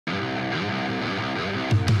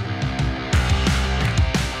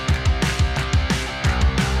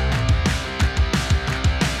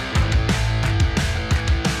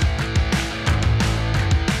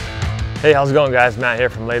Hey, how's it going, guys? Matt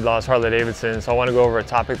here from Laidlaw's Harley-Davidson. So I want to go over a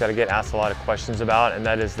topic that I get asked a lot of questions about, and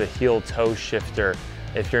that is the heel toe shifter.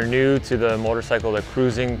 If you're new to the motorcycle, the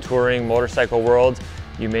cruising, touring, motorcycle world,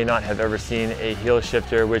 you may not have ever seen a heel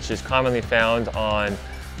shifter, which is commonly found on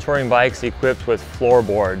touring bikes equipped with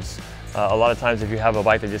floorboards. A lot of times if you have a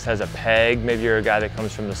bike that just has a peg, maybe you're a guy that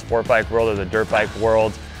comes from the sport bike world or the dirt bike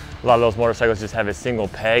world, a lot of those motorcycles just have a single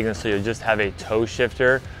peg, and so you just have a toe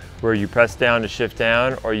shifter where you press down to shift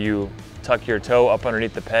down, or you tuck your toe up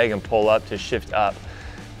underneath the peg and pull up to shift up.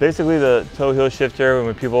 Basically, the toe heel shifter,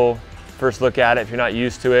 when people first look at it, if you're not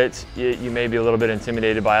used to it, you may be a little bit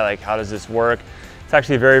intimidated by, like, how does this work? It's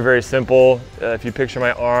actually very, very simple. If you picture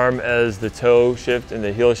my arm as the toe shift and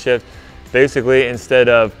the heel shift, basically instead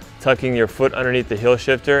of tucking your foot underneath the heel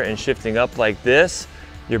shifter and shifting up like this,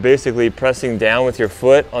 you're basically pressing down with your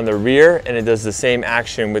foot on the rear, and it does the same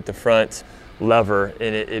action with the front lever,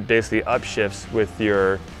 and it basically upshifts with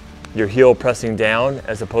your heel pressing down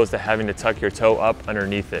as opposed to having to tuck your toe up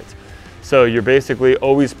underneath it. So you're basically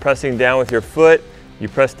always pressing down with your foot. You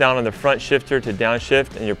press down on the front shifter to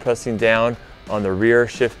downshift, and you're pressing down on the rear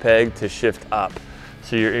shift peg to shift up.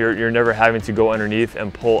 So you're never having to go underneath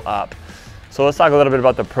and pull up. So let's talk a little bit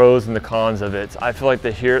about the pros and the cons of it. I feel like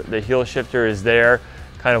the heel shifter is there,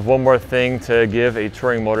 kind of one more thing to give a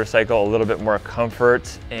touring motorcycle a little bit more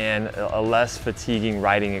comfort and a less fatiguing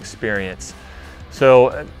riding experience.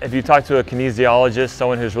 So if you talk to a kinesiologist,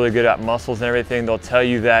 someone who's really good at muscles and everything, they'll tell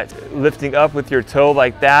you that lifting up with your toe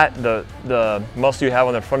like that, the muscle you have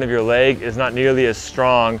on the front of your leg is not nearly as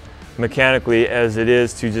strong mechanically as it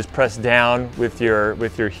is to just press down with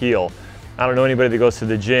your heel. I don't know anybody that goes to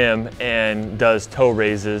the gym and does toe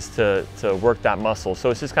raises to work that muscle. So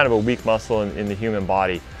it's just kind of a weak muscle in the human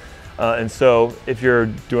body. And so if you're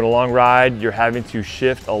doing a long ride, you're having to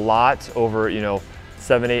shift a lot over,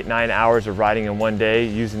 7, 8, 9 hours of riding in one day.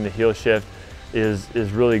 Using the heel shift is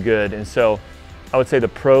really good. And so I would say the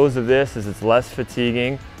pros of this is it's less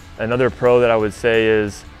fatiguing. Another pro that I would say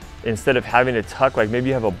is instead of having to tuck, like maybe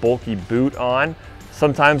you have a bulky boot on,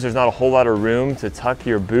 sometimes there's not a whole lot of room to tuck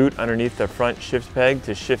your boot underneath the front shift peg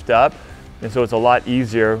to shift up. And so it's a lot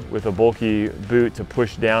easier with a bulky boot to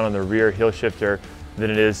push down on the rear heel shifter than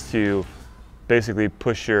it is to basically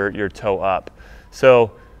push your toe up.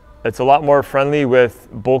 So it's a lot more friendly with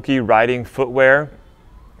bulky riding footwear.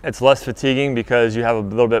 It's less fatiguing because you have a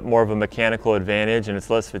little bit more of a mechanical advantage, and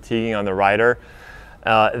it's less fatiguing on the rider.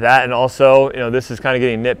 That, and also, this is kind of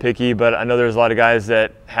getting nitpicky, but I know there's a lot of guys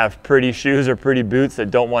that have pretty shoes or pretty boots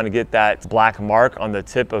that don't want to get that black mark on the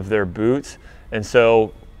tip of their boot. And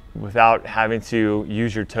so without having to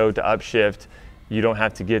use your toe to upshift, you don't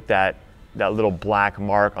have to get that little black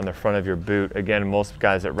mark on the front of your boot. Again, most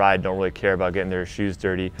guys that ride don't really care about getting their shoes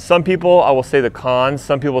dirty. Some people, I will say the cons,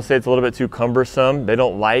 some people say it's a little bit too cumbersome. They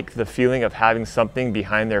don't like the feeling of having something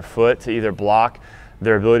behind their foot to either block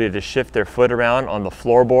their ability to shift their foot around on the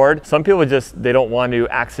floorboard. Some people they don't want to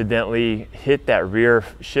accidentally hit that rear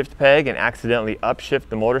shift peg and accidentally upshift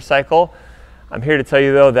the motorcycle. I'm here to tell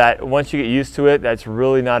you though that once you get used to it, that's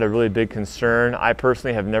really not a really big concern. I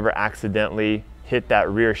personally have never accidentally hit that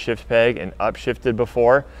rear shift peg and upshifted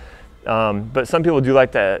before. But some people do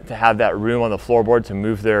like to have that room on the floorboard to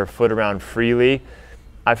move their foot around freely.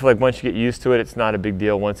 I feel like once you get used to it, it's not a big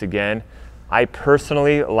deal once again. I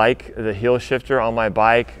personally like the heel shifter on my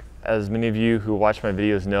bike. As many of you who watch my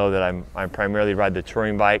videos know that I primarily ride the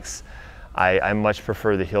touring bikes. I much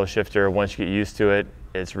prefer the heel shifter. Once you get used to it,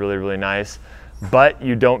 it's really, really nice. But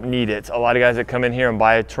you don't need it. A lot of guys that come in here and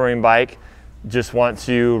buy a touring bike just want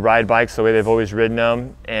to ride bikes the way they've always ridden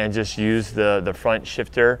them and just use the front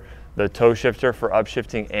shifter, the toe shifter, for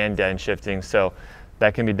upshifting and downshifting. So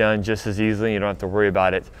that can be done just as easily. You don't have to worry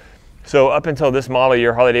about it. So up until this model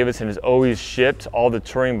year, Harley-Davidson has always shipped all the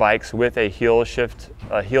touring bikes with a heel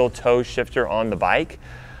toe shifter on the bike.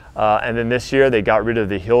 And then this year they got rid of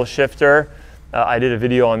the heel shifter. I did a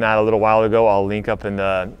video on that a little while ago. I'll link up in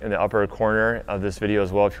the upper corner of this video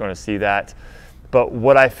as well if you want to see that. But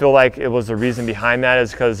what I feel like it was the reason behind that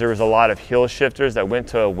is because there was a lot of heel shifters that went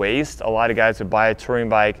to waste. A lot of guys would buy a touring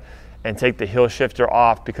bike and take the heel shifter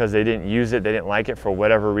off because they didn't use it, they didn't like it for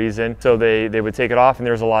whatever reason. So they would take it off, and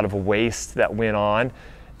there was a lot of waste that went on.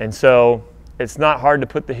 And so it's not hard to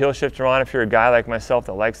put the heel shifter on if you're a guy like myself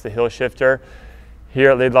that likes the heel shifter.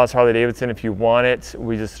 Here at Laidlaw's Harley-Davidson, if you want it,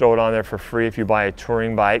 we just throw it on there for free if you buy a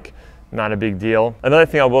touring bike. Not a big deal. Another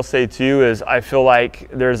thing I will say too is I feel like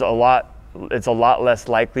it's a lot less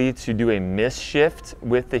likely to do a misshift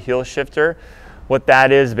with the heel shifter. What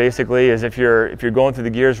that is basically is if you're going through the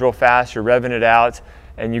gears real fast, you're revving it out,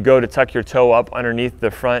 and you go to tuck your toe up underneath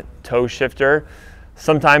the front toe shifter,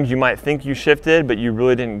 sometimes you might think you shifted, but you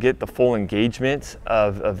really didn't get the full engagement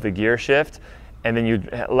of the gear shift. And then you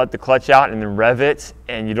let the clutch out and then rev it,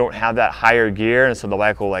 and you don't have that higher gear, and so the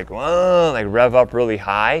bike will like rev up really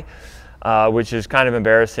high, which is kind of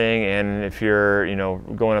embarrassing. And if you're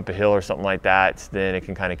going up a hill or something like that, then it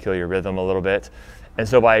can kind of kill your rhythm a little bit. And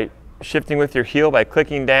so by shifting with your heel, by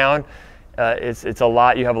clicking down, it's a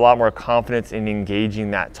lot. You have a lot more confidence in engaging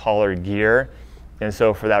that taller gear, and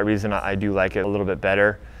so for that reason, I do like it a little bit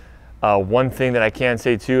better. One thing that I can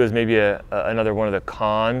say too is maybe another one of the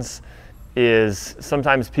cons is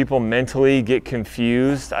sometimes people mentally get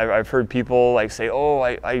confused. I've heard people like say, oh,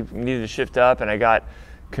 I needed to shift up and I got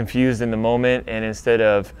confused in the moment, and instead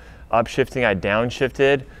of upshifting, I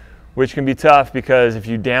downshifted, which can be tough because if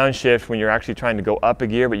you downshift when you're actually trying to go up a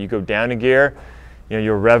gear but you go down a gear,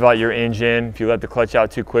 you'll rev out your engine. If you let the clutch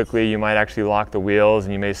out too quickly, you might actually lock the wheels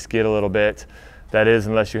and you may skid a little bit. That is,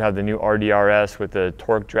 unless you have the new RDRS with the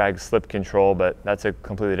torque drag slip control, but that's a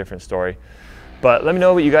completely different story. But let me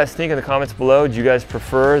know what you guys think in the comments below. Do you guys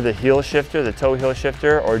prefer the heel shifter, the toe heel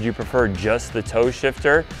shifter, or do you prefer just the toe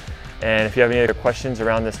shifter? And if you have any other questions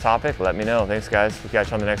around this topic, let me know. Thanks guys. We'll catch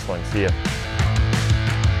you on the next one. See ya.